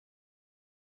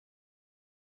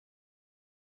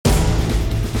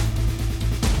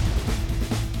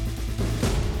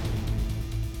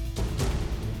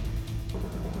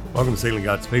Welcome to Sealing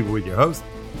God's People with your host,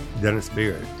 Dennis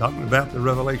Beard, talking about the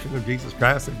revelation of Jesus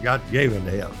Christ that God gave unto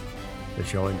him to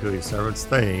show unto his servants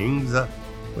things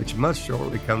which must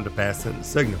shortly come to pass, and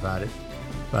signified it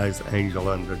by his angel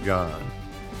unto John.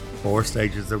 4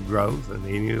 stages of growth, and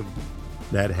any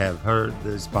that have heard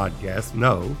this podcast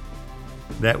know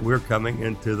that we're coming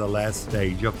into the last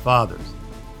stage of fathers.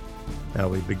 Now,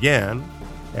 we began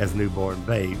as newborn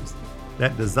babes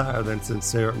that desire the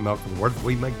sincere milk of the word that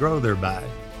we may grow thereby,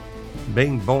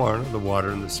 being born of the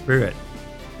water and the Spirit.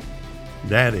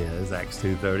 That is, Acts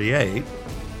 2:38,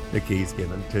 the keys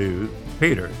given to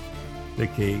Peter, the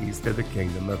keys to the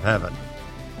kingdom of heaven.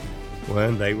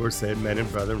 When they were said, Men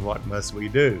and brethren, what must we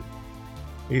do?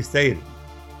 He stated,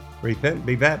 Repent and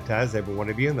be baptized, every one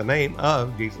of you, in the name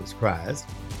of Jesus Christ,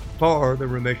 for the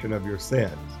remission of your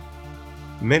sins.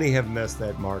 Many have missed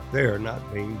that mark there,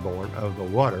 not being born of the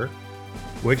water,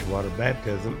 which water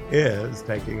baptism is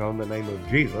taking on the name of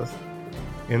Jesus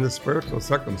in the spiritual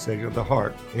circumcision of the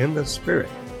heart in the Spirit.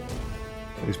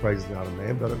 Whose praise is not of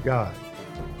man, but of God.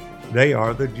 They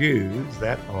are the Jews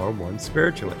that are one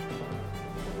spiritually,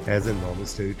 as in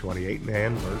Romans 2:28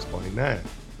 and verse 29.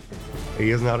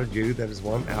 He is not a Jew that is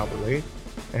one outwardly,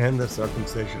 and the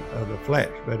circumcision of the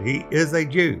flesh, but he is a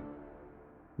Jew,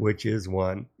 which is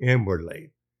one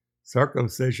inwardly,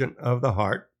 circumcision of the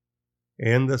heart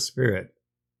in the Spirit,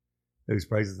 whose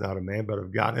praise is not of man, but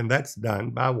of God. And that's done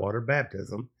by water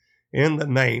baptism in the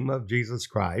name of Jesus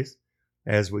Christ,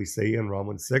 as we see in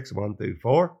Romans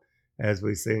 6:1-4, as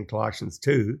we see in Colossians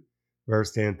 2,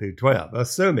 verse 10-12,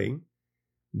 assuming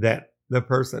that the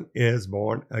person is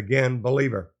born again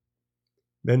believer,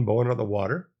 been born of the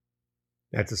water,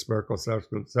 that's a spiritual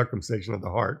circumcision of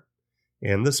the heart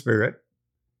in the Spirit,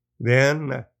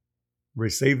 then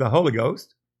receive the Holy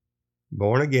Ghost,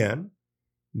 born again,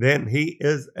 then he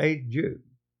is a Jew,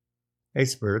 a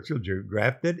spiritual Jew,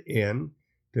 grafted in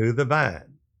to the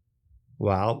vine,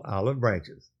 wild olive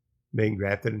branches, being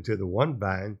grafted into the one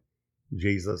vine,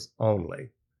 Jesus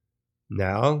only.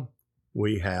 Now,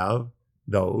 we have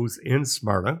those in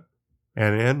Smyrna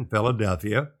and in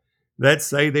Philadelphia that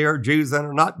say they are Jews and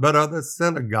are not, but of the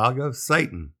synagogue of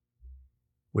Satan.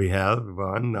 We have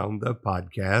one on the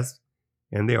podcast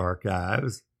in the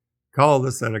archives called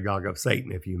the synagogue of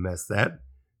Satan. If you missed that,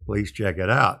 please check it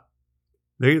out.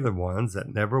 They're the ones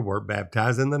that never were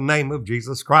baptized in the name of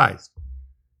Jesus Christ.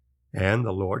 And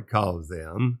the Lord calls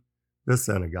them the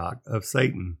synagogue of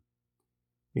Satan.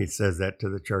 He says that to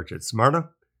the church at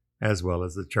Smyrna, as well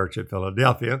as the church at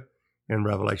Philadelphia in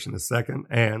Revelation the 2nd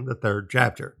and the 3rd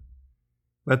chapter.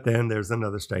 But then there's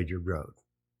another stage of growth.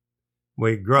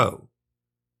 We grow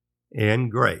in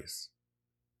grace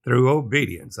through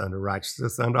obedience unto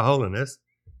righteousness, unto holiness,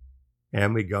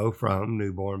 and we go from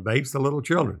newborn babes to little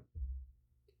children.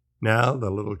 Now, the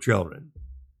little children,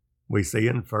 we see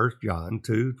in 1 John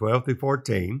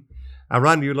 2:12-14, I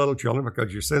run to you, little children,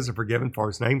 because your sins are forgiven for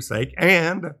his name's sake,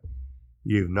 and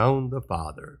you've known the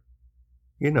Father.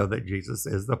 You know that Jesus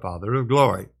is the Father of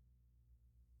glory.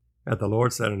 That the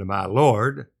Lord said unto my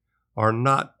Lord, are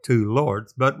not 2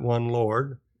 lords, but one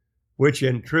Lord, which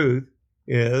in truth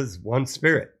is one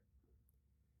Spirit.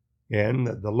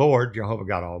 And the Lord, Jehovah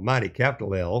God Almighty,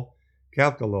 capital L,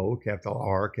 capital O, capital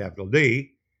R, capital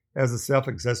D, as a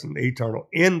self-existent, eternal,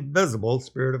 invisible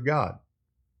Spirit of God.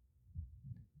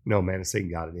 No man has seen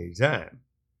God at any time,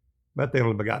 but the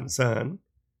only begotten Son,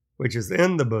 which is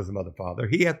in the bosom of the Father,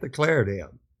 he hath declared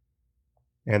him.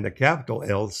 And the capital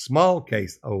L, small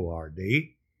case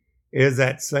O-R-D, is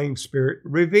that same Spirit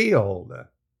revealed,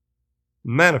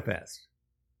 manifest.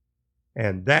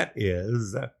 And that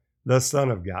is the Son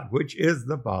of God, which is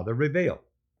the Father revealed.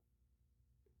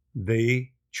 The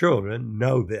children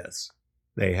know this.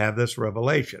 They have this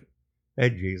revelation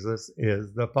that Jesus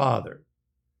is the Father.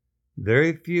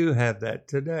 Very few have that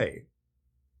today.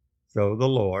 So the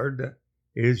Lord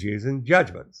is using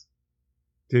judgments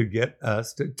to get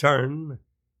us to turn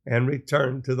and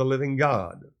return to the living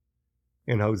God.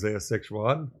 In Hosea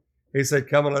 6:1, he said,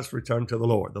 Come and let's return to the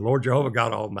Lord Jehovah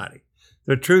God Almighty,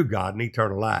 the true God and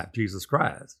eternal life, Jesus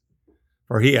Christ.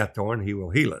 For he hath torn, he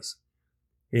will heal us.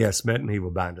 He hath smitten, he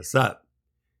will bind us up.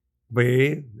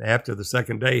 After the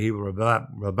 2nd day, he will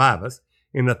revive us.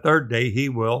 In the 3rd day, he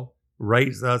will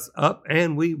raise us up,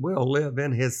 and we will live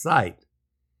in his sight.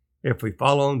 If we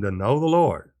follow on to know the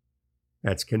Lord,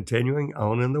 that's continuing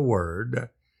on in the Word.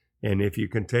 And if you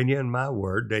continue in my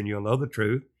Word, then you'll know the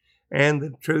truth, and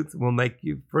the truth will make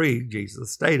you free.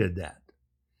 Jesus stated that.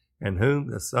 And whom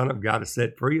the Son of God has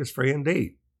set free is free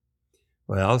indeed.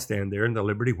 Well, stand there in the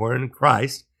liberty wherein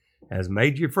Christ has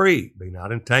made you free. Be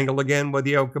not entangled again with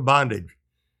the yoke of bondage.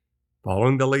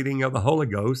 Following the leading of the Holy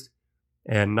Ghost,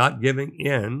 and not giving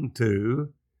in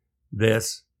to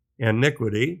this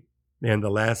iniquity in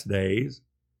the last days,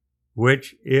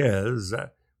 which is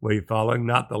we following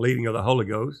not the leading of the Holy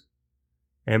Ghost.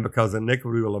 And because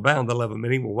iniquity will abound, the love of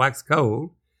many will wax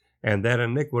cold, and that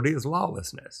iniquity is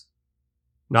lawlessness,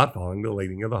 not following the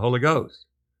leading of the Holy Ghost.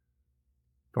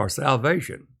 For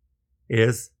salvation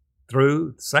is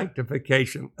through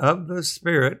sanctification of the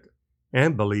Spirit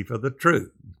and belief of the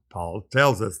truth. Paul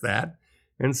tells us that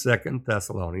in 2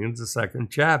 Thessalonians, the 2nd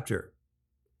chapter.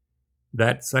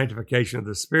 That sanctification of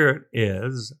the Spirit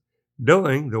is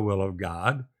doing the will of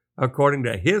God according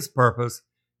to His purpose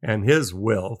and His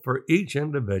will for each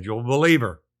individual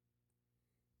believer.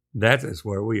 That is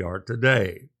where we are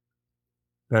today.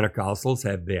 Pentecostals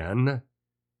have been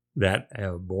that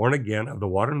have born again of the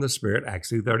water and the Spirit,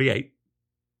 Acts 2:38.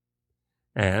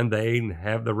 And they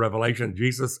have the revelation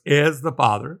Jesus is the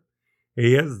Father.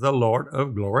 He is the Lord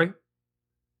of glory.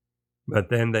 But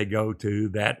then they go to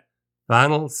that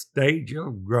final stage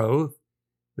of growth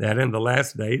that in the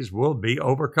last days will be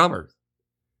overcomers.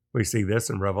 We see this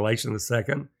in Revelation, the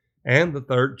 2nd and the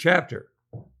 3rd chapter.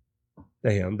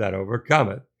 To him that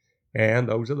overcometh. And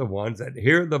those are the ones that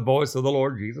hear the voice of the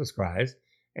Lord Jesus Christ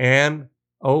and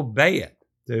obey it,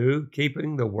 to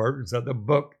keeping the words of the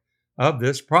book of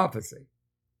this prophecy.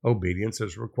 Obedience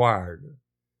is required.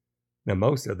 Now,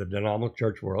 most of the denominational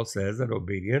church world says that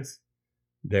obedience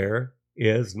there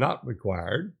is not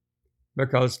required,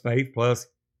 because faith plus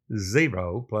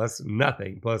zero plus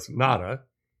nothing plus nada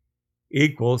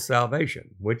equals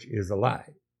salvation, which is a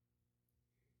lie.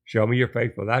 Show me your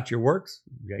faith without your works.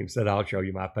 James said, I'll show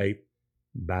you my faith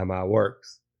by my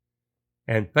works.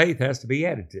 And faith has to be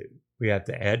added to. We have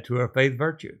to add to our faith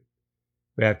virtue.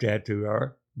 We have to add to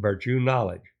our virtue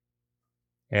knowledge.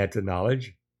 Add to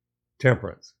knowledge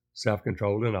temperance,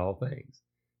 self-controlled in all things.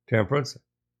 Temperance,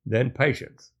 then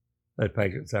patience. Let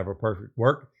patience have a perfect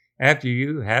work after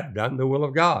you have done the will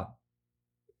of God.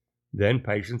 Then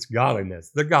patience, godliness,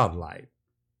 the God life.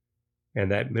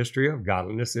 And that mystery of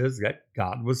godliness is that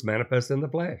God was manifest in the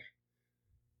flesh.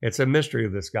 It's a mystery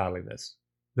of this godliness,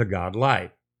 the God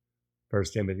life.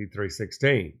 1 Timothy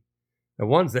 3:16. The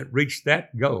ones that reach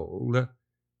that goal,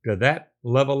 to that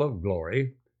level of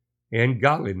glory and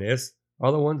godliness,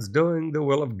 are the ones doing the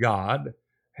will of God,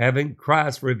 having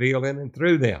Christ revealed in and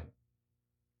through them.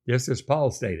 Just as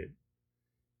Paul stated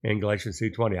in Galatians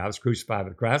 2:20, I was crucified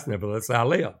with Christ, nevertheless I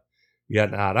live.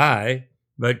 Yet not I,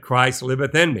 but Christ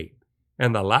liveth in me.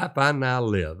 And the life I now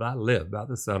live, I live by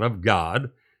the Son of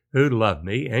God, who loved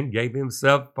me and gave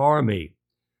himself for me.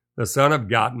 The Son of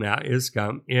God now is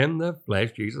come in the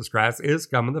flesh. Jesus Christ is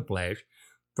come in the flesh,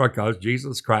 because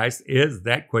Jesus Christ is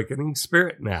that quickening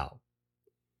Spirit now.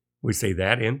 We see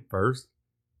that in 1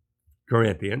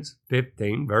 Corinthians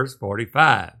 15, verse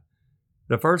 45.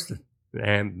 The first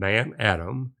man,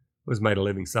 Adam, was made a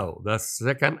living soul. The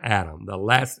second Adam, the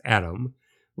last Adam,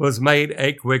 was made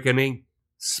a quickening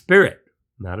spirit.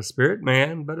 Not a spirit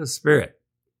man, but a spirit.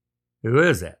 Who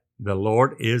is that? The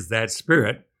Lord is that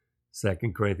Spirit,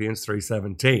 2 Corinthians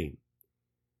 3:17.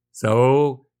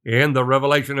 So, in the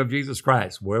revelation of Jesus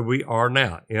Christ, where we are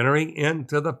now, entering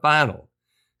into the final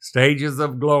stages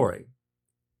of glory,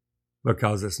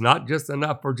 because it's not just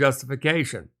enough for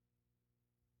justification,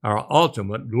 our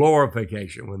ultimate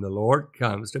glorification, when the Lord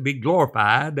comes to be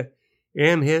glorified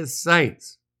in His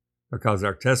saints, because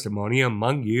our testimony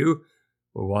among you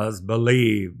was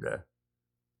believed.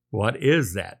 What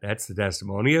is that? That's the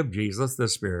testimony of Jesus, the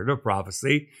Spirit of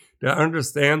prophecy, to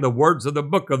understand the words of the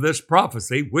book of this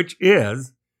prophecy, which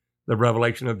is the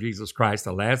revelation of Jesus Christ,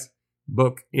 the last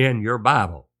book in your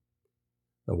Bible.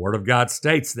 The Word of God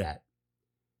states that.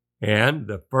 And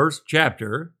the first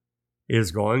chapter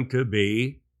is going to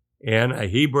be in a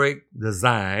Hebrew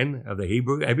design of the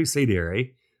Hebrew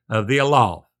abecedary of the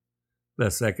Aleph.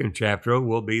 The second chapter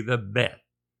will be the Bet,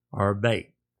 or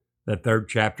Bait. The third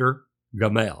chapter,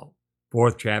 Gamel.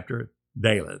 Fourth chapter,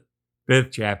 Daleth.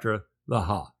 Fifth chapter, the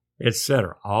Ha,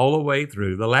 etc. All the way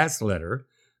through the last letter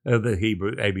of the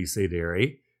Hebrew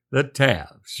abecedary, the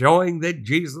Tav, showing that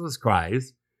Jesus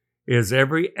Christ is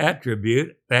every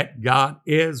attribute that God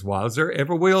is, was, or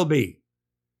ever will be.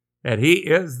 That He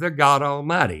is the God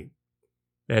Almighty.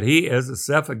 That He is a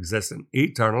self-existent,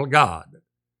 eternal God.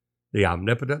 The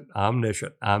omnipotent,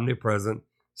 omniscient, omnipresent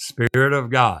Spirit of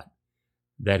God.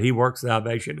 That He works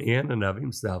salvation in and of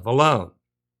Himself alone.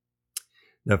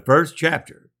 The first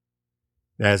chapter,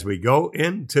 as we go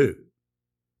into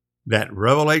that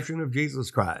revelation of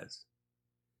Jesus Christ,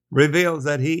 reveals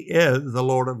that He is the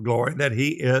Lord of glory, that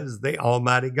He is the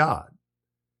Almighty God.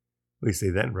 We see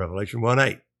that in Revelation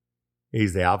 1:8.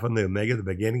 He's the Alpha and the Omega, the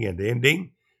beginning and the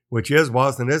ending, which is,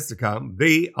 was, and is to come,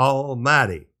 the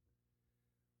Almighty.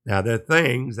 Now, there are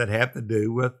things that have to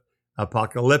do with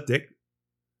apocalyptic,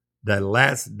 the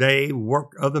last day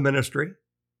work of the ministry,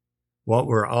 what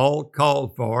we're all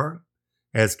called for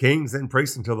as kings and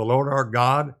priests unto the Lord our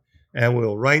God, and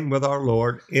will reign with our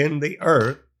Lord in the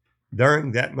earth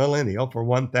during that millennial for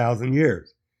 1,000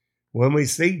 years. When we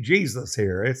see Jesus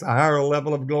here, it's a higher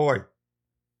level of glory.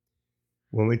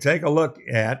 When we take a look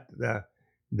at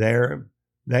there,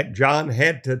 that John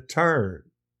had to turn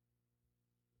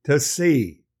to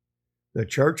see. The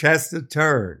church has to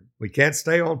turn. We can't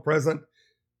stay on present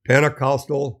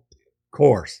Pentecostal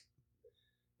course.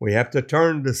 We have to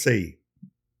turn to see.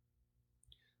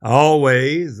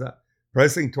 Always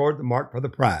pressing toward the mark for the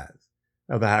prize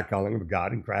of the high calling of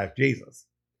God in Christ Jesus.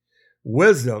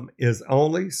 Wisdom is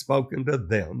only spoken to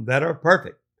them that are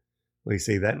perfect. We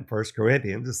see that in 1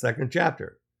 Corinthians, the 2nd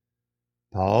chapter.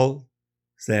 Paul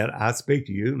said, I speak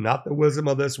to you, not the wisdom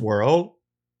of this world,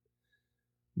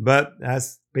 but I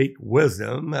speak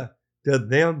wisdom to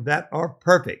them that are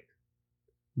perfect,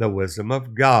 the wisdom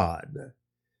of God.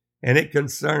 And it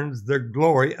concerns the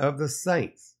glory of the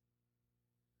saints,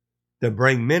 to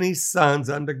bring many sons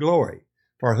unto glory,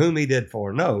 for whom he did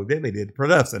foreknow, them he did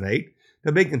predestinate,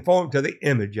 to be conformed to the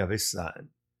image of his Son,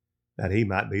 that he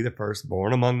might be the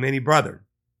firstborn among many brethren.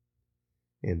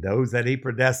 And those that he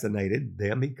predestinated,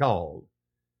 them he called.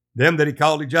 Them that he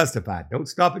called, he justified. Don't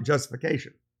stop at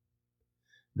justification.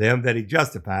 Them that he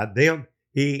justified, them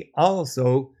he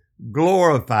also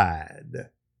glorified.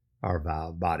 Our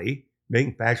vile body,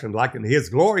 being fashioned like unto his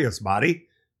glorious body,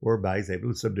 whereby he's able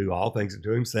to subdue all things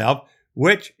unto himself,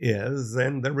 which is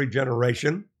in the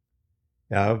regeneration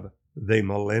of the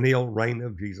millennial reign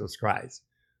of Jesus Christ,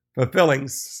 fulfilling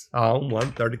Psalm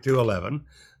 132:11,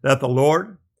 that the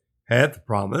Lord hath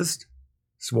promised,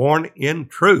 sworn in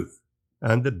truth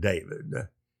unto David,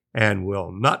 and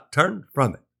will not turn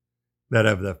from it, that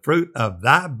of the fruit of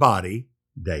thy body,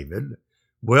 David,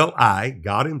 will I,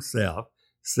 God himself,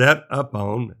 set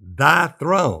upon thy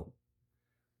throne.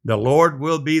 The Lord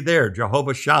will be there,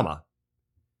 Jehovah Shammah.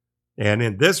 And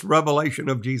in this revelation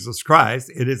of Jesus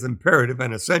Christ, it is imperative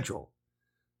and essential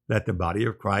that the body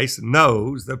of Christ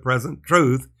knows the present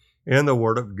truth in the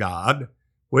Word of God,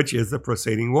 which is the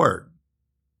preceding Word,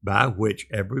 by which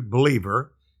every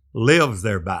believer lives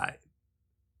thereby.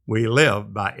 We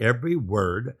live by every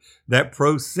word that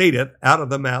proceedeth out of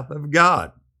the mouth of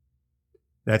God.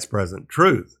 That's present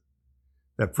truth.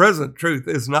 The present truth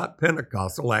is not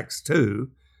Pentecostal, Acts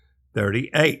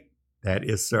 2:38. That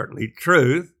is certainly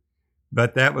truth,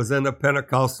 but that was in the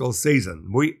Pentecostal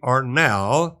season. We are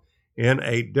now in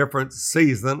a different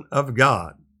season of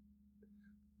God.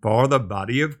 For the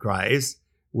body of Christ,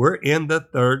 we're in the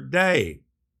third day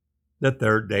or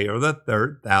the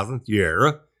 3,000th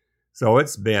year. So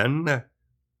it's been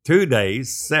 2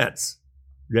 days since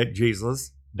that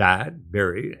Jesus died,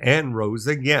 buried, and rose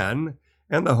again,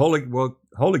 and the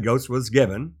Holy Ghost was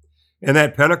given in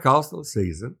that Pentecostal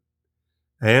season,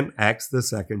 and Acts the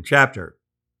 2nd chapter.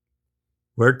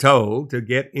 We're told to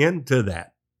get into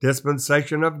that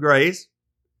dispensation of grace,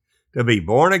 to be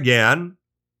born again.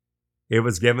 It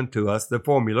was given to us, the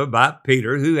formula, by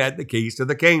Peter, who had the keys to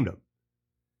the kingdom,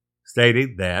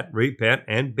 stating that repent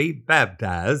and be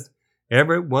baptized,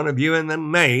 every one of you, in the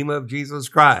name of Jesus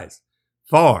Christ,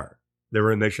 for the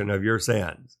remission of your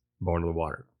sins, born of the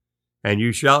water. And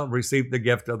you shall receive the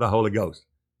gift of the Holy Ghost,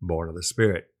 born of the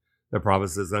Spirit. The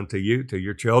promises unto you, to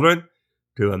your children,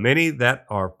 to many that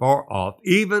are far off,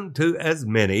 even to as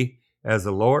many as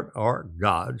the Lord our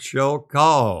God shall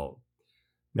call.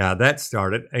 Now that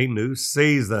started a new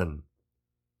season.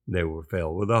 They were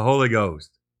filled with the Holy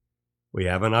Ghost. We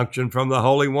have an unction from the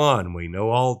Holy One. We know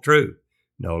all truth,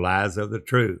 no lies of the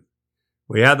truth.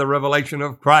 We have the revelation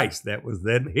of Christ that was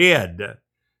then hid,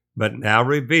 but now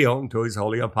revealed to his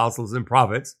holy apostles and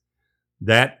prophets,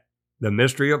 that the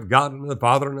mystery of God and the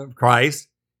Father and of Christ,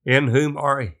 in whom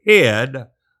are hid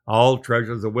all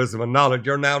treasures of wisdom and knowledge,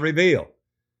 are now revealed.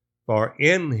 For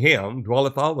in him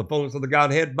dwelleth all the fullness of the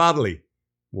Godhead bodily.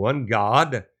 One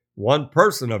God, one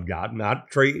person of God,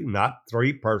 not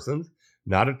three persons,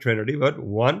 not a trinity, but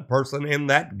one person in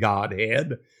that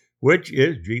Godhead, which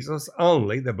is Jesus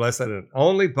only, the blessed and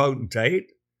only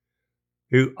potentate,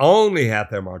 who only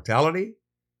hath immortality,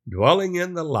 dwelling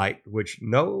in the light which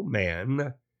no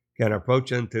man can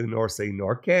approach unto, nor see,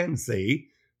 nor can see,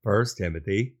 1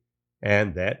 Timothy,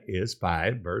 and that is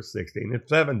 5, verse 16 and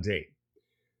 17.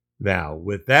 Now,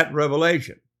 with that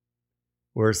revelation,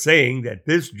 we're seeing that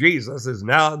this Jesus is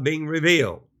now being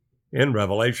revealed in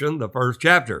Revelation, the 1st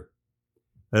chapter.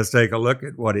 Let's take a look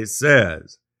at what it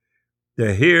says.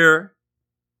 To hear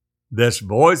this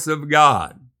voice of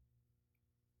God,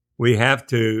 we have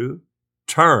to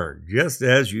turn, just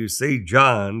as you see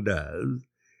John does.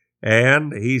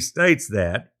 And he states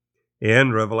that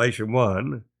in Revelation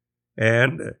 1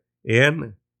 and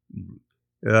in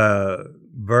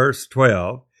verse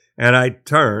 12. And I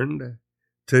turned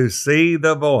to see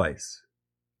the voice.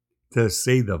 To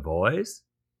see the voice?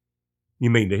 You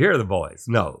mean to hear the voice?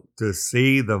 No, to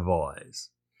see the voice.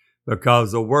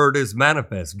 Because the word is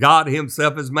manifest. God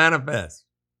himself is manifest.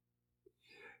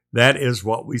 That is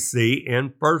what we see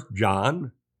in 1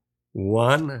 John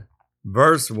 1,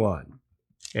 verse 1.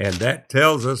 And that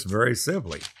tells us very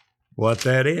simply what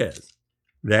that is.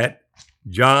 That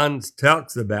John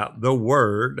talks about the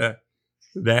Word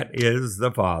that is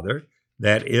the Father,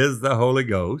 that is the Holy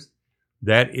Ghost,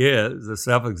 that is the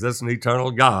self-existent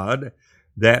eternal God,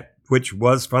 that which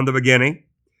was from the beginning,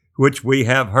 which we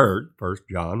have heard, 1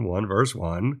 John 1, verse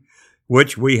 1,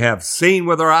 which we have seen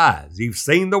with our eyes. You've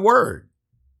seen the Word,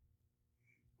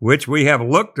 which we have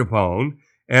looked upon,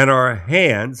 and our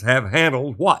hands have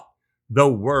handled what? The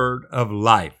Word of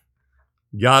life.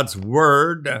 God's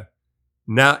Word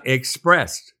now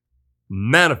expressed,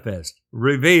 manifest,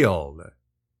 revealed.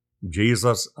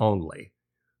 Jesus only.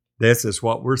 This is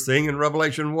what we're seeing in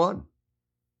Revelation 1,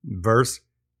 verse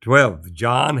 12.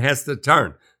 John has to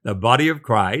turn the body of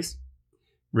Christ,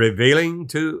 revealing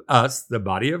to us, the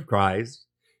body of Christ,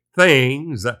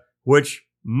 things which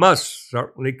must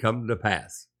certainly come to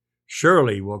pass.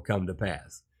 Surely will come to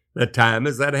pass. The time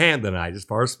is at hand, the night is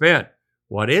far spent.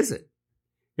 What is it?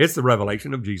 It's the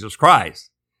revelation of Jesus Christ.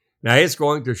 Now, it's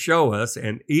going to show us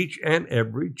in each and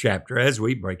every chapter as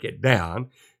we break it down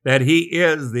that he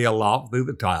is the aloft through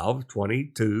the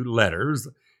 22 letters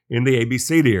in the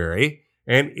ABCDary,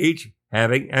 and each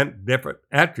having a different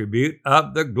attribute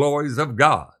of the glories of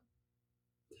God.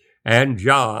 And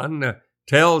John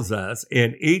tells us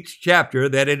in each chapter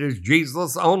that it is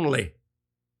Jesus only.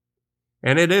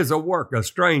 And it is a work, a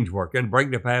strange work, and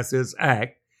bring to pass his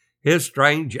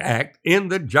strange act in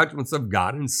the judgments of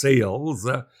God, and seals,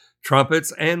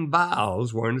 trumpets, and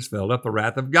vials, wherein is filled up the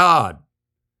wrath of God.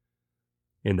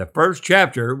 In the first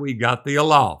chapter, we got the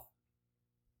aloft.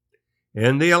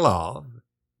 In the aloft,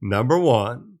 number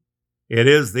 1, it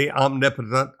is the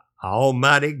omnipotent,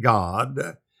 almighty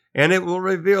God, and it will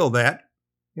reveal that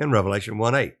in Revelation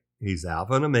 1:8. He's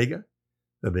Alpha and Omega,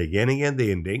 the beginning and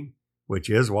the ending, which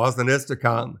is, was, and is to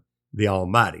come, the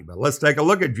Almighty. But let's take a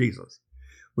look at Jesus.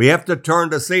 We have to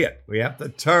turn to see it. We have to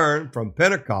turn from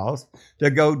Pentecost to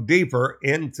go deeper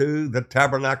into the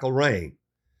tabernacle reign.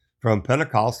 From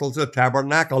Pentecostals to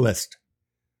Tabernaclist.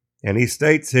 And he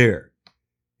states here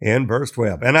in verse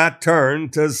 12, and I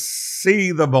turned to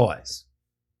see the voice,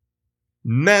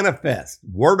 manifest,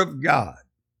 Word of God,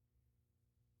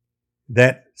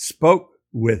 that spoke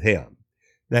with him.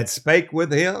 That spake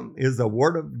with him is the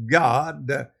Word of God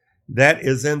that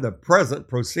is in the present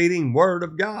proceeding Word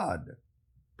of God,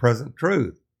 present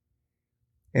truth.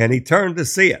 And he turned to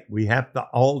see it. We have to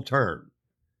all turn.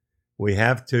 We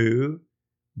have to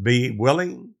be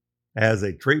willing as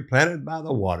a tree planted by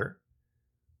the water,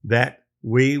 that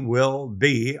we will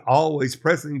be always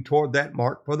pressing toward that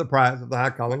mark for the prize of the high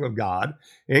calling of God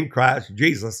in Christ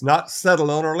Jesus, not settle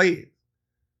on our leave.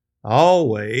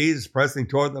 Always pressing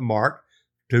toward the mark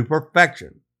to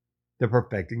perfection, the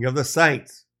perfecting of the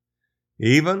saints.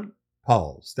 Even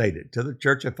Paul stated to the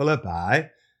church of Philippi,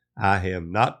 I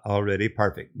am not already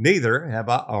perfect, neither have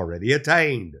I already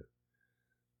attained.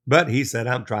 But he said,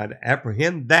 I'm trying to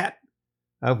apprehend that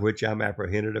of which I'm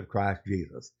apprehended of Christ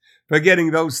Jesus, forgetting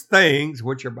those things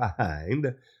which are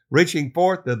behind, reaching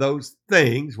forth to those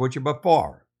things which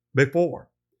are before,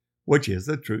 which is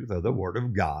the truth of the Word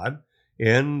of God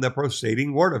in the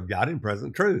proceeding Word of God in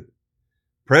present truth,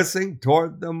 pressing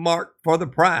toward the mark for the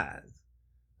prize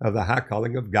of the high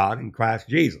calling of God in Christ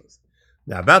Jesus.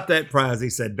 Now, about that prize,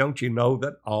 he said, don't you know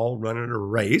that all run in a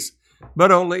race,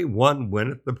 but only one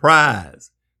winneth the prize?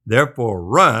 Therefore,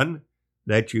 run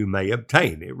that you may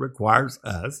obtain. It requires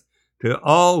us to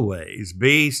always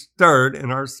be stirred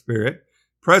in our spirit,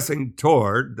 pressing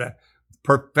toward the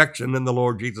perfection in the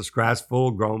Lord Jesus Christ,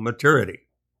 full-grown maturity.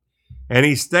 And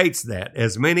he states that,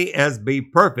 as many as be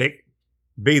perfect,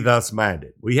 be thus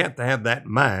minded. We have to have that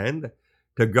mind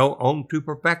to go on to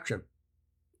perfection.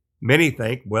 Many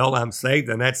think, well, I'm saved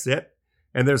and that's it,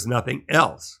 and there's nothing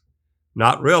else,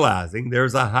 not realizing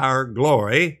there's a higher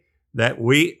glory that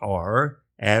we are,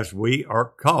 as we are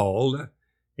called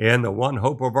in the one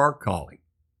hope of our calling.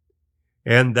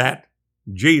 And that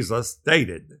Jesus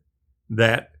stated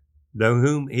that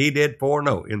whom he did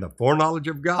foreknow, in the foreknowledge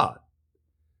of God,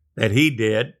 that he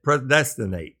did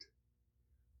predestinate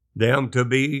them to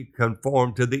be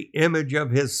conformed to the image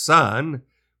of his Son,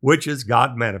 which is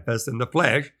God manifest in the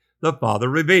flesh, the Father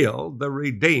revealed, the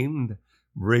redeemed,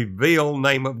 revealed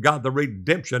name of God, the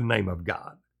redemption name of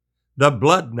God, the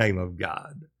blood name of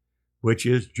God, which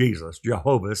is Jesus,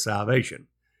 Jehovah's salvation.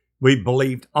 We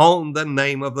believed on the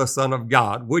name of the Son of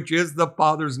God, which is the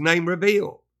Father's name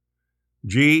revealed.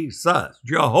 Jesus,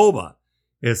 Jehovah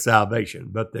is salvation,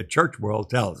 but the church world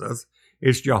tells us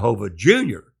it's Jehovah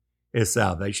Jr. is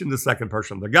salvation, the second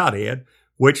person of the Godhead,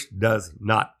 which does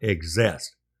not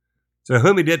exist. So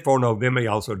whom he did foreknow, them he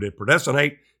also did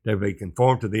predestinate, to be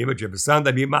conformed to the image of his Son,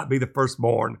 that he might be the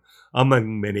firstborn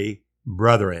among many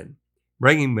brethren,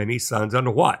 bringing many sons unto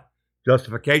what?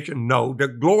 Justification? No, to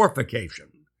glorification.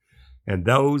 And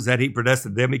those that he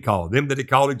predestined, them he called. Them that he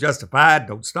called, he justified.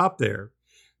 Don't stop there.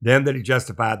 Them that he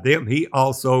justified, them he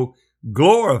also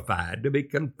glorified, to be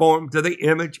conformed to the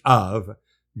image of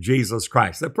Jesus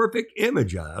Christ, the perfect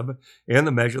image of, in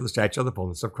the measure of the stature of the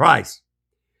fullness of Christ.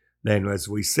 Then as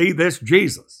we see this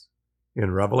Jesus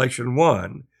in Revelation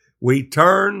 1, we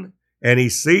turn and he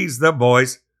sees the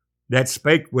voice that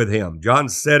spake with him. John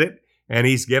said it, and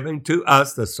he's giving to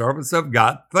us, the servants of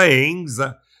God, things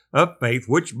of faith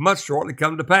which must shortly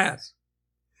come to pass.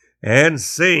 And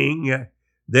seeing,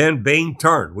 then being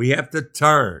turned. We have to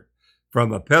turn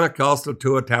from a Pentecostal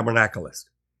to a Tabernaclist.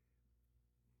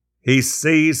 He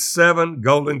sees 7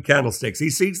 golden candlesticks. He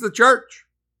sees the church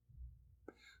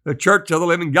of the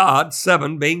living God,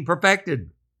 7 being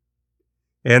perfected.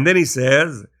 And then he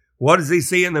says, what does he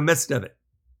see in the midst of it?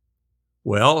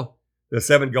 Well, the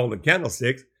 7 golden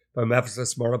candlesticks from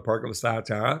Ephesus, Smyrna, Pergamos,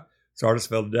 Thyatira, Sardis,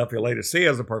 Philadelphia,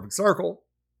 Laodicea is a perfect circle.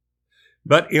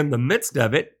 But in the midst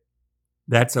of it,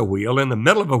 that's a wheel. In the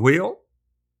middle of a wheel,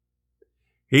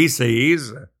 he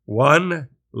sees one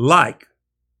like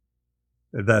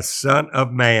the Son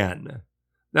of Man.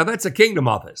 Now that's a kingdom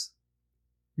office.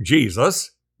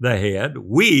 Jesus, the head,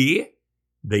 we,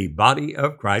 the body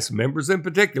of Christ, members in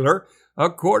particular,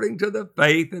 according to the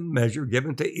faith and measure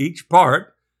given to each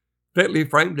part, fitly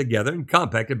framed together and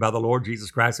compacted by the Lord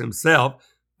Jesus Christ himself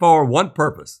for one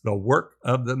purpose, the work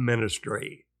of the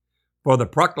ministry, for the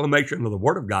proclamation of the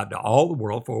word of God to all the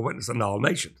world, for a witness in all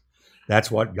nations. That's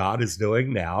what God is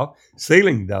doing now,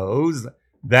 sealing those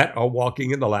that are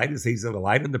walking in the light as he's in the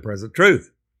light in the present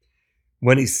truth.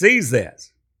 When he sees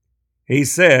this, he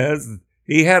says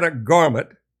he had a garment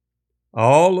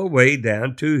all the way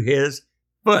down to his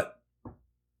foot.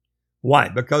 Why?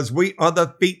 Because we are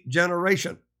the feet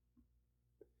generation.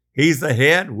 He's the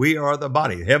head, we are the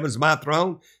body. Heaven's my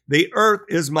throne, the earth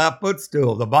is my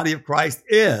footstool. The body of Christ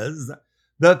is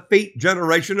the feet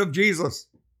generation of Jesus.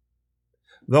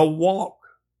 The walk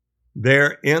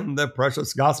there in the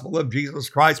precious gospel of Jesus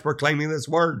Christ, proclaiming this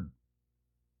word.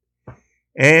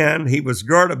 And he was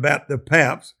girt about the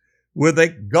paps with a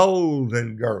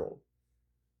golden girdle.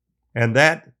 And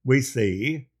that we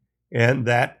see in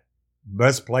that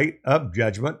breastplate of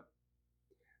judgment.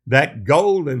 That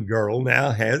golden girdle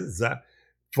now has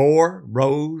 4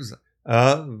 rows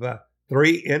of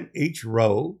 3 in each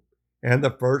row, and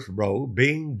the first row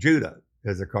being Judah,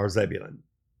 Issachar, Zebulun.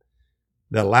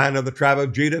 The line of the tribe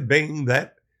of Judah being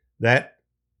that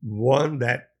one,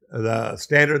 that the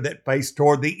standard that faced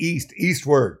toward the east,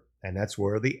 eastward. And that's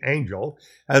where the angel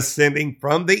ascending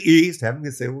from the east, having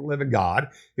the seal of the living God,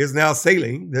 is now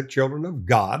sealing the children of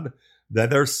God,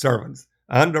 that are servants,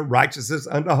 unto righteousness,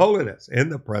 unto holiness, in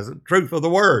the present truth of the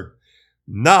word.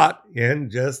 Not in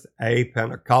just a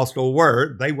Pentecostal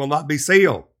word. They will not be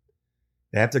sealed.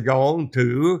 They have to go on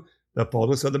to the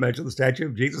fullness of the measure of the stature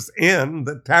of Jesus in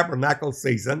the tabernacle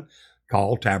season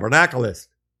called Tabernaclist.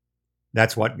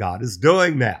 That's what God is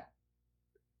doing now.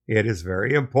 It is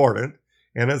very important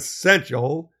and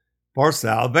essential for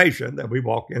salvation that we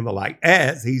walk in the light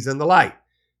as he's in the light.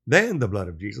 Then the blood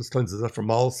of Jesus cleanses us from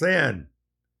all sin.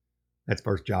 That's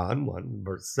 1 John 1,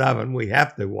 verse 7. We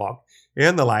have to walk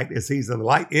in the light as he's in the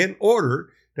light in order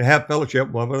to have fellowship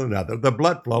one with another. The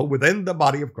blood flow within the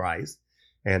body of Christ,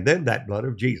 and then that blood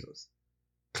of Jesus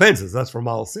cleanses us from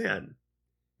all sin.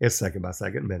 It's second by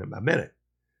second, minute by minute.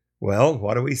 Well,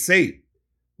 what do we see?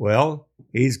 Well,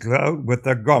 he's clothed with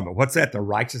the garment. What's that? The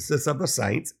righteousness of the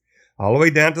saints, all the way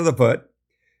down to the foot.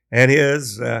 And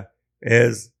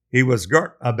he was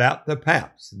girt about the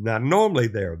paps. Now, normally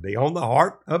there would be on the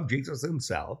heart of Jesus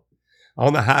himself,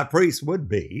 on the high priest would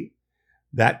be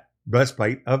that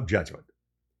breastplate of judgment.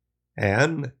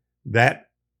 And that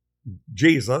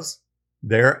Jesus,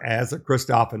 there as a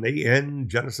Christophany in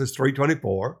Genesis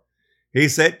 3:24, he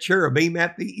set cherubim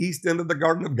at the east end of the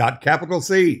garden of God, capital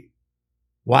C.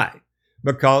 Why?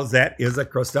 Because that is a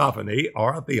Christophany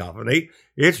or a theophany.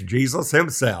 It's Jesus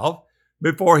himself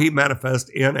before he manifests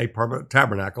in a permanent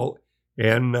tabernacle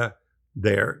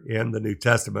there in the New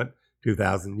Testament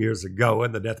 2,000 years ago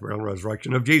in the death, burial, and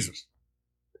resurrection of Jesus.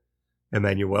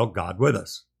 Emmanuel, God with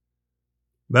us.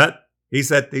 But he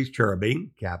set these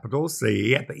cherubim, capital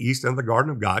C, at the east end of the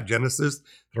garden of God, Genesis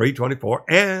 3:24,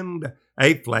 and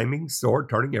a flaming sword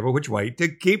turning every which way to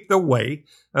keep the way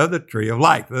of the tree of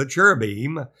life. The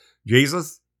cherubim,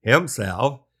 Jesus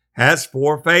himself, has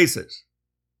 4 faces,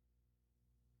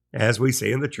 as we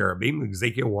see in the cherubim,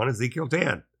 Ezekiel 1, Ezekiel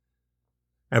 10.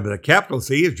 And the capital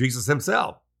C is Jesus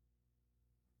himself.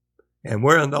 And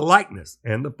we're in the likeness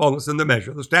and the fullness and the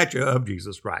measure of the stature of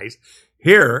Jesus Christ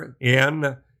here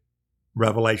in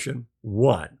Revelation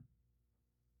 1.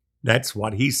 That's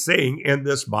what he's saying in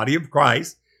this body of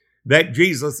Christ, that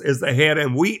Jesus is the head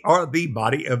and we are the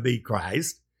body of the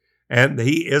Christ. And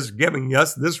he is giving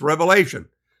us this revelation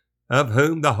of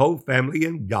whom the whole family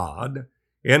in God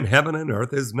in heaven and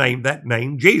earth is named that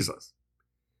name Jesus.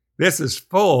 This is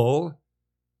full,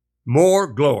 more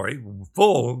glory,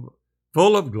 full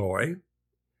of glory,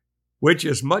 which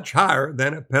is much higher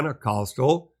than a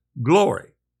Pentecostal glory.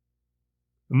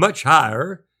 Much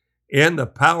higher in the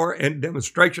power and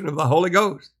demonstration of the Holy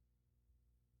Ghost.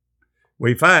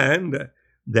 We find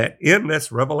that in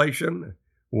this Revelation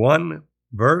 1,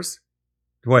 verse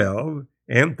 12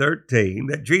 and 13,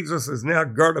 that Jesus is now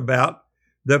girt about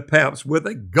the paps with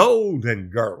a golden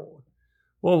girdle.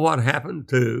 Well, what happened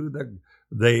to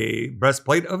the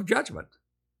breastplate of judgment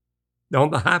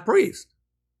on the high priest?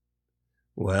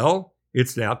 Well,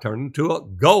 it's now turned into a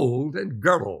golden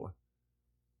girdle.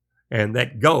 And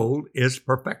that gold is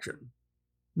perfection.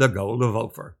 The gold of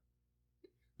Ophir.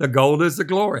 The gold is the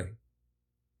glory.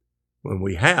 When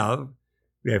we have,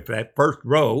 if that first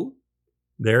row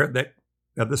there that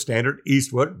of the standard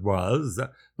eastward was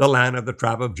the line of the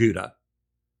tribe of Judah.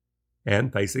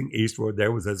 And facing eastward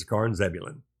there was Issachar and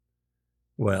Zebulun.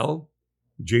 Well,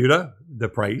 Judah, the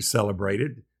praise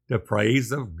celebrated, the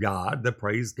praise of God, the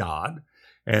praise God.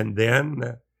 And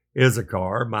then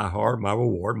Issachar, my heart, my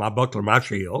reward, my buckler, my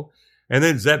shield. And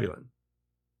then Zebulun.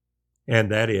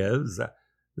 And that is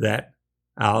that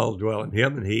I'll dwell in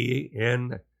him and he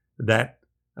in that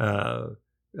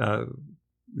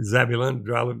Zebulun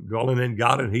dwelling in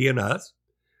God and he in us.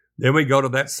 Then we go to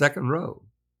that second row.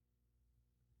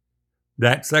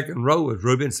 That second row is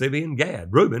Reuben, Simeon,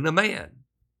 Gad. Reuben, a man.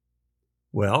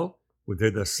 Well,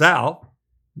 to the south,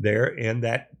 there in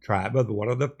that tribe of one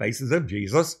of the faces of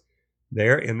Jesus,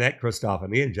 there in that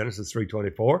Christophany in Genesis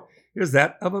 3:24, is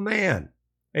that of a man,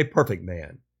 a perfect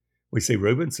man. We see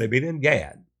Reuben, Simeon, and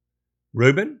Gad.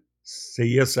 Reuben, see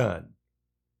your son.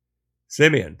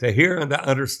 Simeon, to hear and to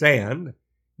understand.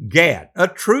 Gad, a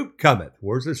troop cometh.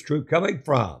 Where's this troop coming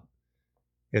from?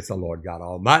 It's the Lord God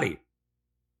Almighty.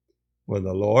 When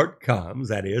the Lord comes,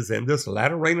 that is, in this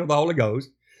latter reign of the Holy Ghost,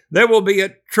 there will be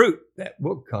a troop that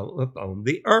will come upon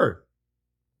the earth.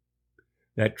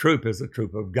 That troop is the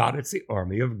troop of God. It's the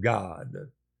army of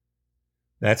God.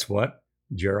 That's what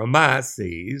Jeremiah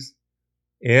sees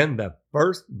in the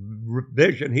first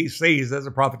vision he sees as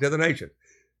a prophet to the nation.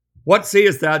 What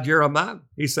seest thou, Jeremiah?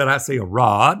 He said, I see a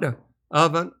rod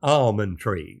of an almond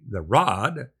tree. The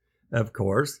rod, of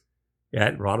course,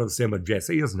 that rod of the stem of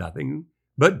Jesse is nothing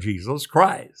but Jesus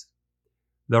Christ.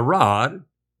 The rod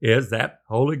is that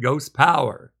Holy Ghost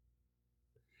power.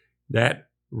 That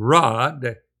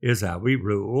rod is how we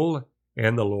rule,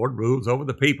 and the Lord rules over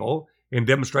the people in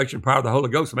demonstration power of the Holy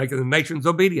Ghost, making the nations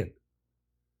obedient.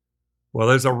 Well,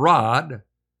 there's a rod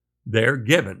there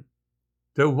given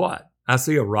to what? I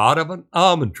see a rod of an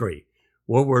almond tree.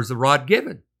 Well, where's the rod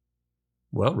given?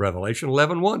 Well, Revelation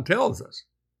 11:1 tells us.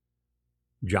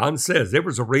 John says, there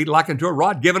was a reed like unto a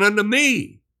rod given unto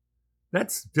me.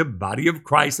 That's the body of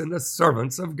Christ and the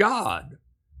servants of God.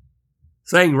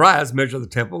 Saying, rise, measure the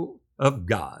temple of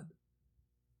God.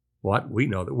 What? We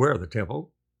know that we're the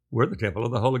temple. We're the temple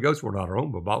of the Holy Ghost. We're not our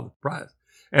own, but bought with price.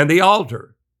 And the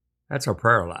altar. That's our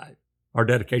prayer life. Our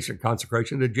dedication,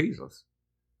 consecration to Jesus.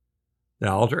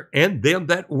 The altar and them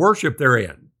that worship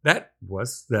therein. That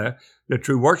was the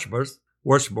true worshipers.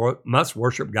 Worshiper must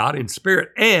worship God in spirit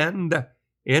and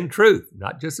in truth.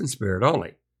 Not just in spirit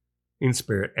only. In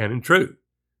spirit and in truth.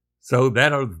 So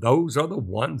those are the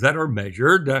ones that are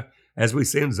measured, as we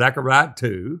see in Zechariah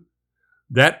 2,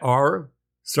 that are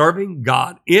serving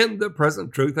God in the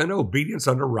present truth and obedience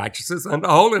unto righteousness, unto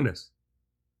holiness.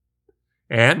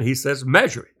 And he says,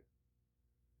 measure it.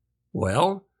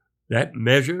 Well, that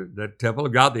measure, the temple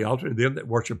of God, the altar, and them that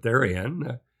worship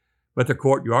therein, but the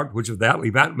courtyard, which without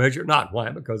leave out, measure not. Why?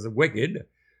 Because the wicked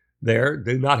there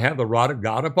do not have the rod of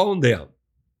God upon them.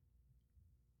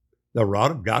 The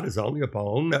rod of God is only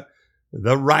upon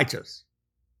the righteous.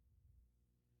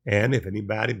 And if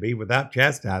anybody be without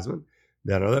chastisement,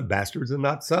 then are the bastards and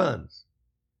not sons.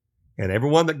 And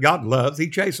everyone that God loves, he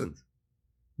chastens.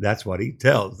 That's what he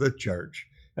tells the church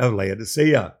of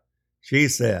Laodicea. She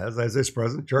says, as this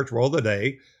present church world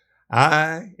today,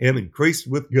 I am increased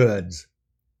with goods.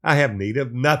 I have need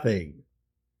of nothing.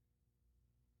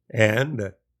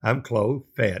 And I'm clothed,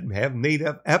 fed, and have need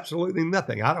of absolutely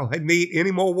nothing. I don't need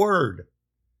any more word.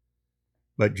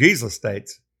 But Jesus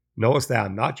states, knowest thou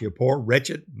not, you poor,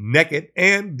 wretched, naked,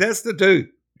 and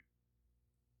destitute?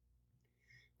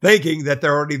 Thinking that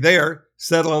they're already there,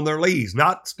 settle on their lees,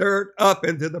 not stirred up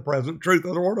into the present truth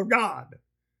of the Word of God.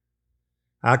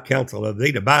 I counsel of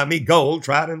thee to buy me gold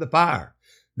tried in the fire.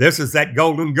 This is that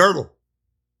golden girdle.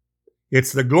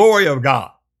 It's the glory of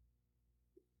God.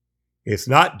 It's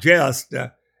not just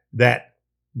that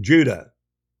Judah,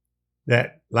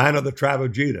 that line of the tribe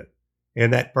of Judah in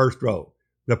that first row,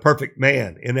 the perfect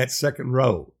man in that second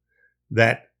row,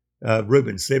 that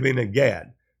Reuben, Simeon, and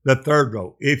Gad, the third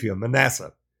row, Ephraim,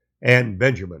 Manasseh, and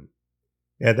Benjamin,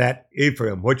 and that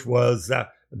Ephraim, which was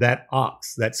that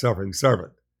ox, that suffering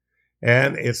servant.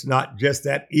 And it's not just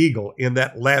that eagle in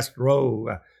that last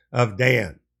row of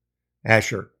Dan,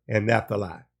 Asher, and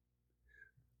Naphtali.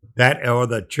 That are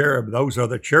the cherub, those are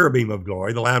the cherubim of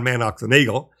glory, the lion, man, ox, and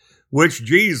eagle, which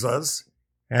Jesus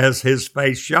has his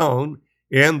face shown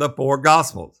in the four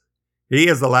Gospels. He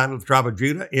is the Lion of the tribe of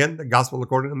Judah in the Gospel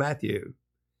according to Matthew.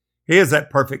 He is that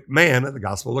perfect man in the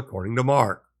Gospel according to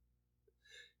Mark.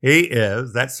 He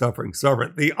is that suffering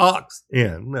servant, the ox,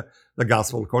 in the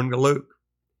Gospel according to Luke.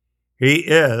 He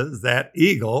is that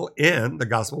eagle in the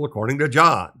Gospel according to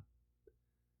John.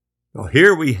 Well,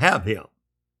 here we have him,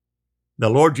 the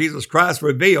Lord Jesus Christ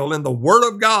revealed in the Word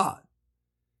of God.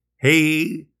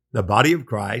 He, the body of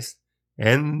Christ,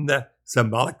 and the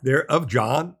symbolic there of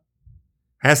John,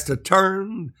 has to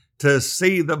turn to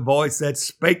see the voice that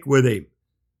spake with him.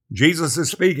 Jesus is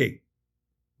speaking,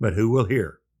 but who will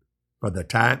hear? For the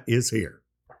time is here.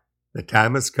 The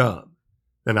time has come.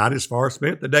 The night is far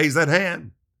spent, the day's at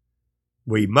hand.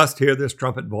 We must hear this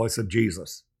trumpet voice of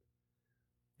Jesus.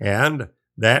 And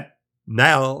that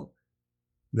now,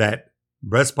 that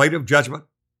breastplate of judgment,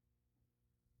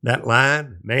 that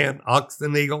lion, man, ox,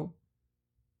 and eagle,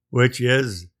 which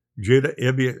is Judah,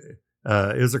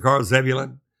 Issachar,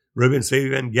 Zebulun, Reuben,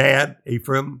 Simeon, Gad,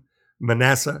 Ephraim,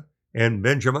 Manasseh, and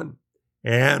Benjamin,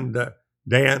 and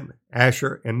Dan,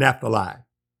 Asher, and Naphtali,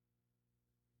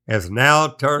 has now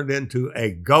turned into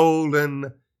a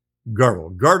golden girdle,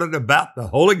 girded about the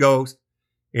Holy Ghost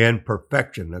in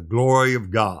perfection, the glory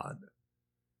of God.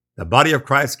 The body of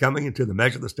Christ coming into the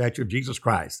measure of the stature of Jesus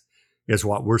Christ is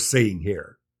what we're seeing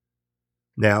here.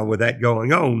 Now, with that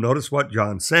going on, notice what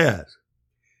John says.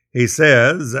 He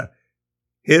says,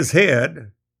 his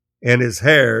head and his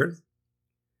hairs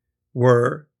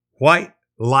were white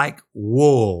like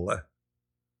wool,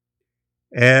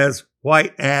 as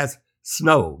white as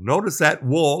snow. Notice that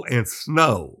wool and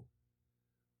snow.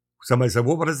 Somebody said,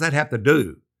 well, what does that have to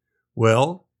do?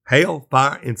 Well, hail,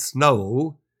 fire, and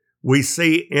snow we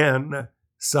see in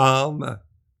Psalm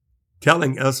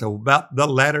telling us about the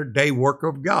latter day work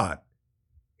of God.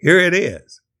 Here it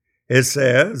is. It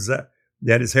says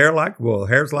that his hair's like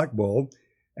wool,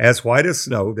 as white as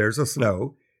snow, there's a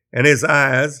snow, and his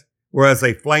eyes were as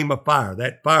a flame of fire.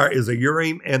 That fire is a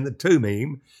Urim and the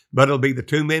Thummim, but it'll be the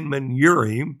Thummim and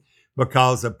Urim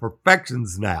because the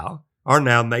perfections now are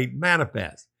now made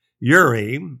manifest.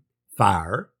 Urim,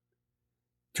 fire,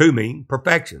 Thummim,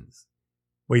 perfections.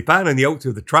 We find in the oaths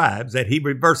of the tribes that he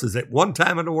reverses it one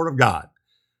time in the Word of God,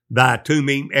 thy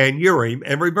Thummim and Urim,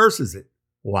 and reverses it.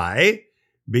 Why?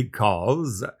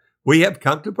 Because we have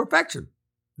come to perfection,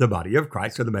 the body of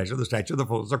Christ, to the measure of the stature of the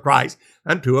fullness of Christ,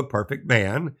 unto a perfect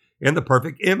man in the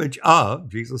perfect image of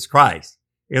Jesus Christ,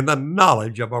 in the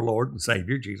knowledge of our Lord and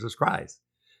Savior, Jesus Christ.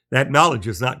 That knowledge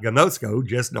is not gnosko,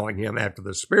 just knowing him after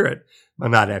the Spirit, but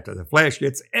not after the flesh.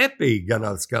 It's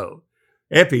epignosko.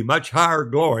 Epi, much higher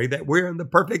glory, that we're in the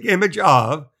perfect image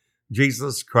of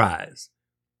Jesus Christ.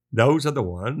 Those are the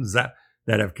ones that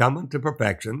have come into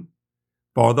perfection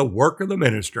for the work of the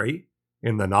ministry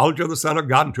in the knowledge of the Son of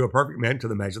God into a perfect man to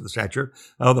the measure of the stature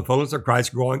of the fullness of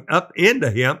Christ, growing up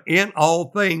into him in all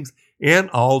things, in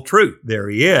all truth. There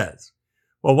he is.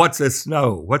 Well, what's this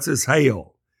snow? What's this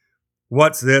hail?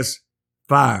 What's this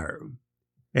fire?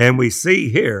 And we see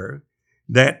here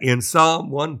that in Psalm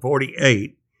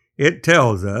 148, it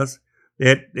tells us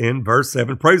that in verse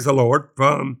 7, praise the Lord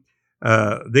from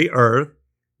the earth,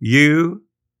 you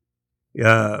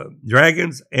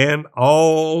dragons and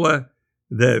all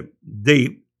the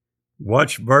deep.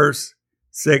 Watch verse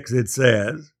 6, it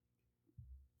says,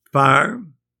 verse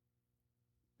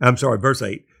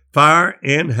 8, fire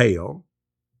and hail,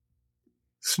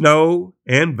 snow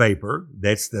and vapor.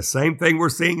 That's the same thing we're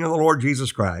seeing in the Lord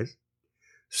Jesus Christ.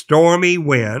 Stormy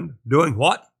wind, doing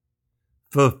what?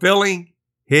 Fulfilling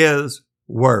his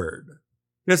word.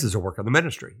 This is a work of the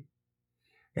ministry.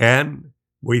 And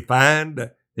we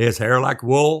find his hair like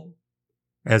wool,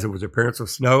 as it was appearance of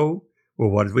snow. Well,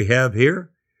 what do we have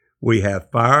here? We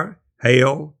have fire,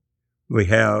 hail, we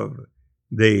have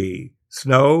the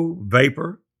snow,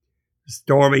 vapor,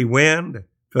 stormy wind,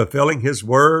 fulfilling his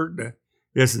word.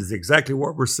 This is exactly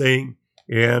what we're seeing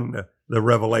in the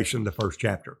Revelation, the first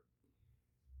chapter.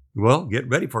 Well, get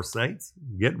ready for saints.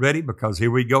 Get ready, because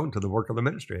here we go into the work of the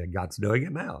ministry, and God's doing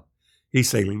it now. He's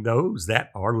sealing those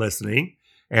that are listening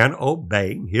and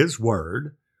obeying his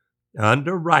word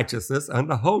unto righteousness,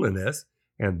 unto holiness,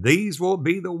 and these will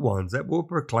be the ones that will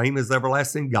proclaim his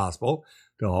everlasting gospel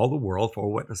to all the world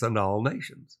for witness unto all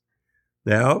nations.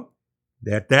 Now,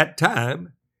 at that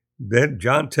time, then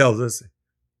John tells us,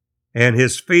 and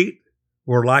his feet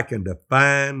were likened to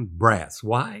fine brass.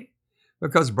 Why?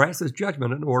 Because brass is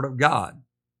judgment in the word of God.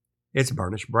 It's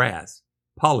burnished brass,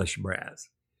 polished brass.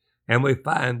 And we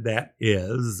find that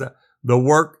is the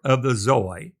work of the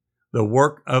Zoe, the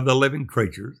work of the living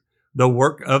creatures, the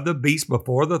work of the beast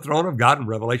before the throne of God in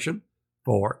Revelation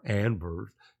 4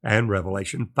 and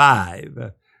Revelation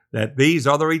 5, that these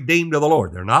are the redeemed of the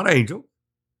Lord. They're not angels.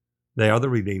 They are the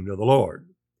redeemed of the Lord.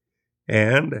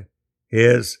 And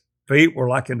his feet were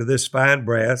likened to this fine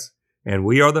brass, and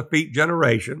we are the feet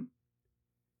generation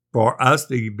for us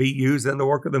to be used in the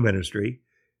work of the ministry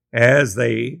as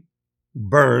they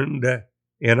burned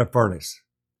in a furnace.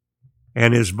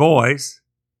 And his voice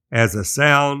as a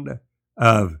sound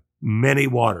of many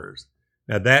waters.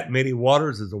 Now that many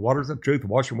waters is the waters of truth, the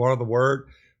washing water of the word,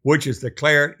 which is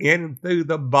declared in and through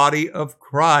the body of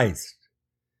Christ,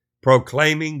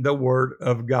 proclaiming the word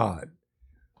of God.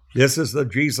 This is the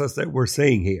Jesus that we're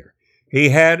seeing here. He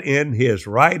had in his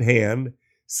right hand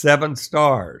 7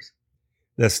 stars.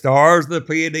 The stars of the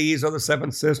Pleiades are the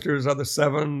 7 sisters of the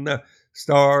 7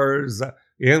 stars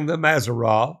in the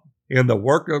Mazzaroth, in the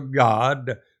work of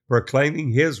God,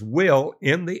 proclaiming his will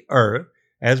in the earth,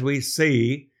 as we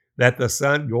see that the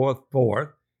sun goeth forth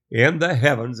in the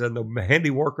heavens and the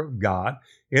handiwork of God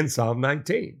in Psalm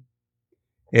 19.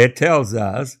 It tells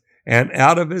us, and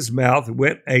out of his mouth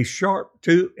went a sharp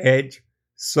 2-edged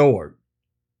sword.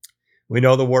 We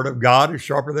know the word of God is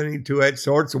sharper than any 2-edged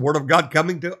sword. It's the word of God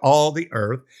coming to all the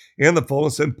earth in the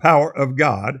fullness and power of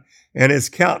God, and his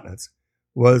countenance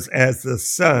was as the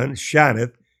sun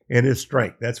shineth in his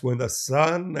strength. That's when the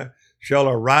sun shall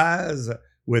arise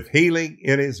with healing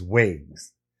in his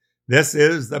wings. This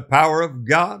is the power of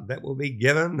God that will be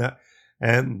given,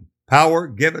 and power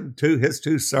given to his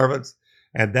 2 servants,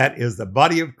 and that is the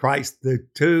body of Christ, the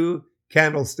 2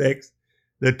 candlesticks,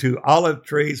 the 2 olive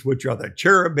trees, which are the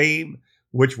cherubim,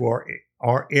 which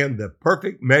are in the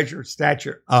perfect measure,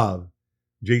 stature of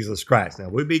Jesus Christ. Now,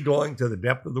 we'll be going to the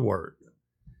depth of the word,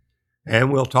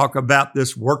 and we'll talk about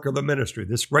this work of the ministry,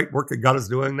 this great work that God is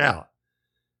doing now,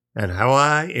 and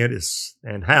how it is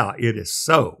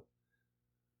so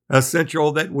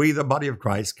essential that we, the body of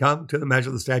Christ, come to the measure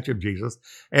of the stature of Jesus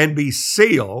and be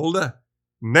sealed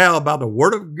now by the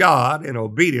word of God in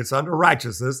obedience unto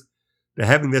righteousness, to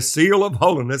having this seal of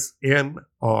holiness in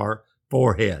our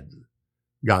foreheads.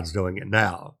 God's doing it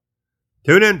now.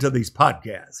 Tune into these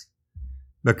podcasts,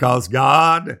 because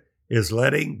God is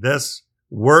letting this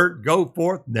word go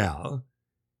forth now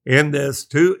in this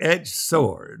 2-edged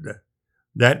sword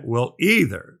that will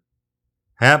either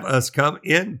have us come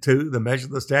into the measure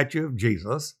of the stature of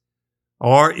Jesus,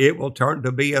 or it will turn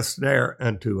to be a snare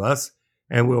unto us,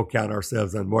 and we'll count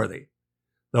ourselves unworthy.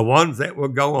 The ones that will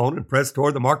go on and press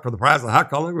toward the mark for the prize of the high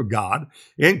calling of God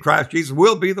in Christ Jesus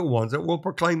will be the ones that will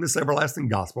proclaim this everlasting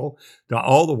gospel to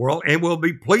all the world, and will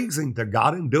be pleasing to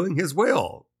God in doing his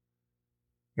will.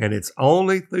 And it's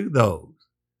only through those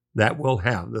that will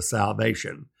have the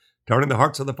salvation, turning the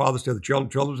hearts of the fathers to the children,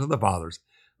 children to the fathers,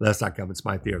 lest I come and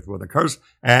smite the earth with a curse,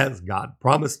 as God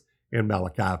promised in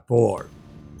Malachi 4.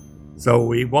 So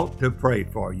we want to pray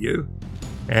for you,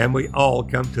 and we all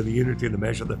come to the unity and the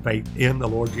measure of the faith in the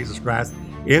Lord Jesus Christ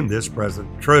in this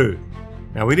present truth.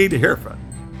 Now, we need to hear from you.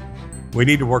 We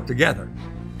need to work together.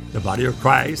 The body of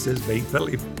Christ is being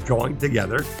fitly joined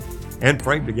together and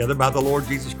framed together by the Lord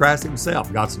Jesus Christ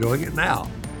himself. God's doing it now.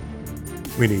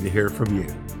 We need to hear from you.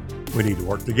 We need to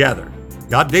work together.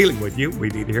 God dealing with you, we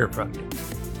need to hear from you.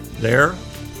 There,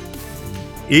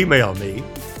 email me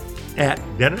at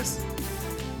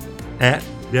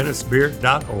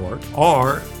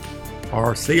dennisbeard.org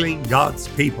or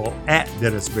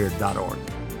sealinggodspeople@dennisbeard.org.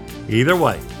 Either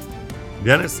way,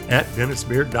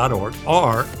 dennis@dennisbeard.org,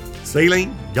 or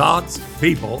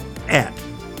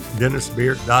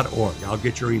sealinggodspeople@dennisbeard.org. I'll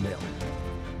get your email.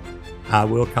 I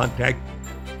will contact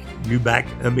you back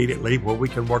immediately where we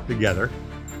can work together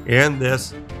in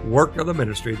this work of the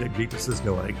ministry that Jesus is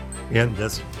doing in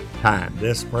this time,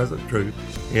 this present truth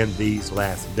in these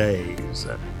last days.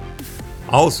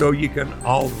 Also, you can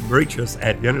all reach us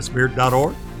at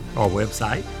dennisbeard.org, our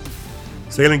website,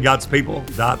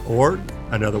 sealinggodspeople.org,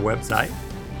 another website,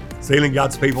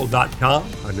 sealinggodspeople.com,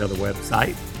 another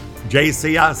website,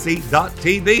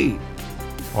 jcic.tv,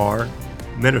 our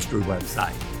ministry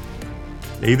website.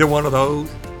 Either one of those,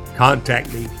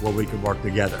 contact me where we can work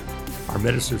together. Our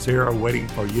ministers here are waiting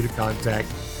for you to contact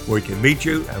where we can meet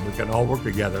you and we can all work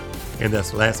together in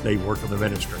this last day work of the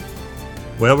ministry.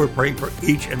 Well, we're praying for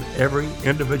each and every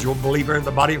individual believer in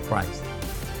the body of Christ,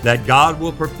 that God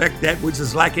will perfect that which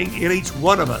is lacking in each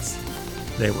one of us,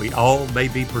 that we all may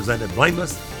be presented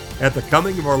blameless at the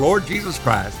coming of our Lord Jesus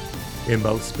Christ in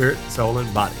both spirit, soul,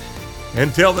 and body.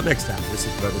 Until the next time, this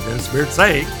is Brother Dennis Beard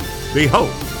saying,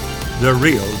 behold the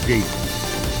real Jesus.